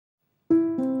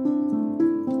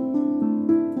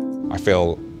I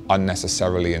feel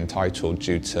unnecessarily entitled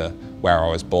due to where I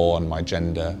was born. My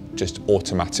gender just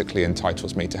automatically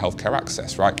entitles me to healthcare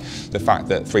access, right? The fact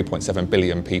that 3.7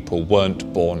 billion people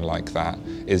weren't born like that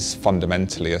is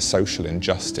fundamentally a social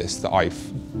injustice that I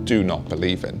do not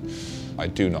believe in. I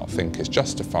do not think is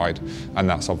justified, and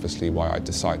that's obviously why I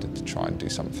decided to try and do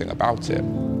something about it.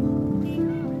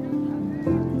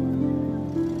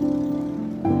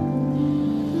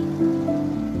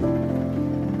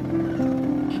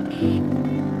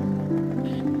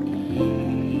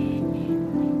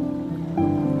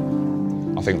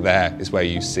 I think there is where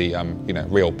you see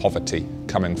real poverty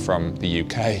coming from the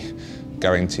UK.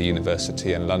 Going to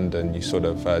university in London, you sort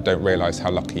of don't realise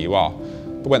how lucky you are.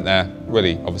 But went there,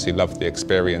 really obviously loved the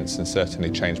experience and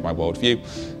certainly changed my worldview.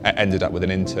 I ended up with an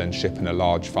internship in a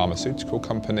large pharmaceutical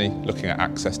company looking at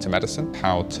access to medicine,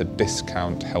 how to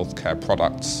discount healthcare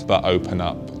products but open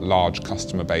up large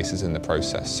customer bases in the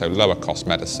process, so lower cost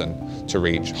medicine to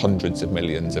reach hundreds of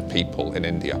millions of people in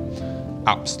India.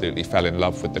 Absolutely fell in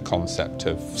love with the concept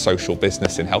of social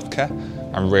business in healthcare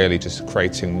and really just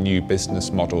creating new business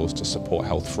models to support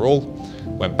health for all.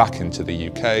 Went back into the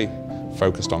UK,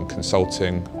 focused on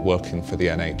consulting, working for the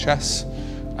NHS,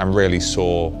 and really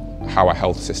saw how a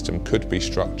health system could be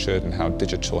structured and how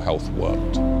digital health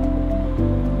worked.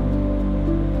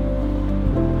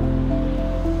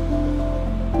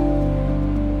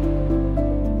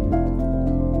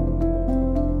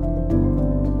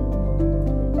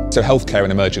 So healthcare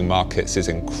in emerging markets is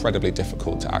incredibly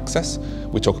difficult to access.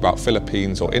 We talk about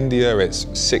Philippines or India, it's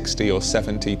 60 or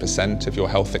 70% of your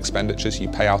health expenditures you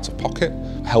pay out of pocket.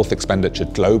 Health expenditure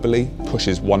globally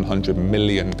pushes 100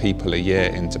 million people a year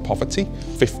into poverty.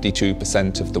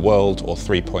 52% of the world, or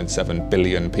 3.7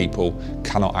 billion people,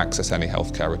 cannot access any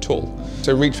healthcare at all.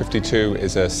 So reach52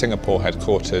 is a Singapore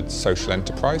headquartered social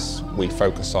enterprise. We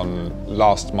focus on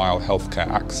last mile healthcare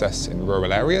access in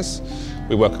rural areas.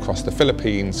 We work across the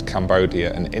Philippines,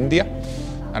 Cambodia and India.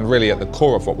 And really at the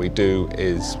core of what we do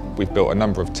is we've built a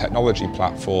number of technology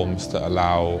platforms that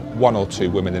allow 1 or 2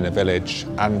 women in a village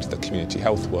and the community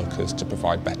health workers to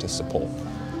provide better support.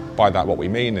 By that what we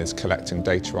mean is collecting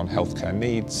data on healthcare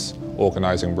needs,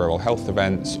 organising rural health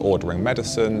events, ordering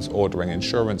medicines, ordering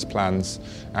insurance plans,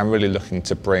 and really looking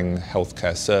to bring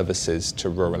healthcare services to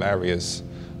rural areas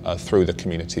through the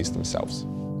communities themselves.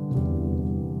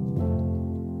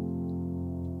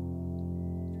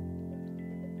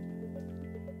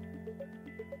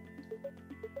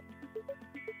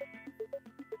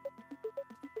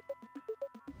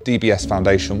 DBS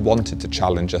Foundation wanted to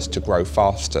challenge us to grow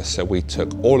faster, so we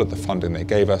took all of the funding they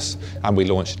gave us and we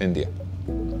launched in India.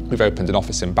 We've opened an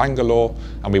office in Bangalore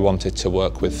and we wanted to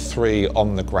work with 3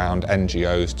 on-the-ground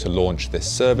NGOs to launch this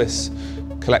service,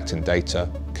 collecting data,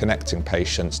 connecting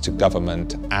patients to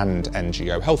government and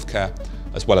NGO healthcare,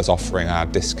 as well as offering our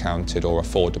discounted or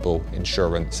affordable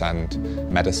insurance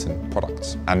and medicine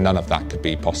products. And none of that could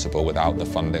be possible without the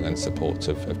funding and support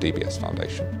of DBS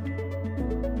Foundation.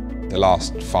 The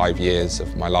last 5 years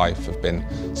of my life have been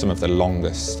some of the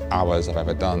longest hours I've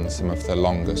ever done, some of the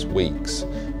longest weeks.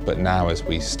 But now as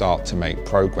we start to make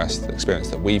progress, the experience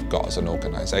that we've got as an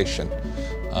organisation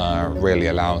really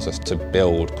allows us to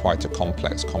build quite a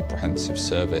complex, comprehensive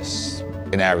service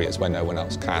in areas where no one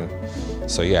else can.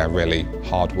 So yeah, really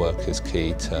hard work is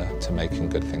key to making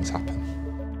good things happen.